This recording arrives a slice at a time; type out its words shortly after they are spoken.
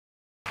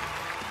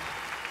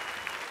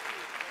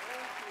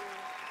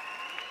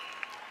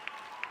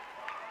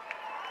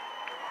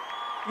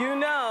You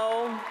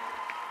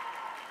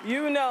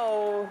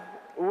know,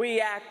 we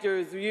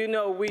actors, you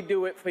know we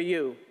do it for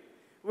you.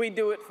 We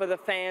do it for the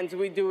fans,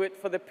 we do it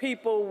for the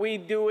people, we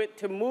do it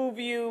to move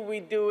you,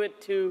 we do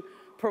it to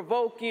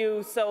provoke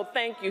you. So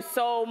thank you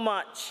so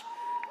much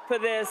for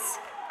this.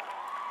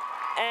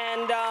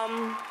 And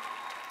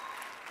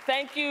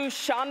thank you,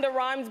 Shonda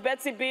Rhimes,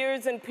 Betsy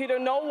Beers, and Peter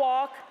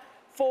Nowalk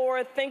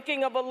for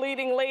thinking of a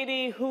leading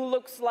lady who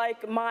looks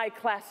like my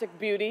classic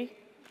beauty.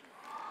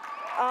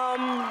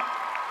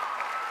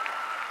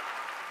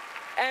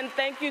 And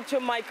thank you to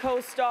my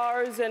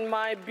co-stars and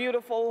my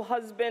beautiful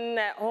husband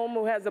at home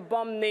who has a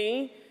bum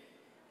knee,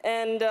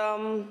 and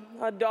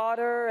a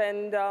daughter,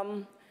 and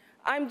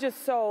I'm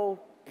just so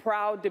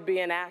proud to be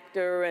an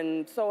actor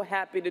and so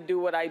happy to do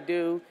what I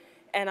do.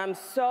 And I'm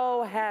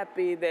so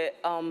happy that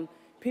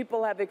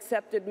people have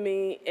accepted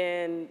me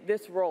in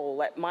this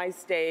role at my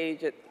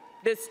stage, at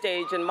this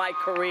stage in my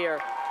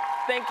career.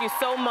 Thank you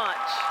so much.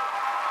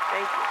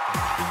 Thank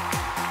you.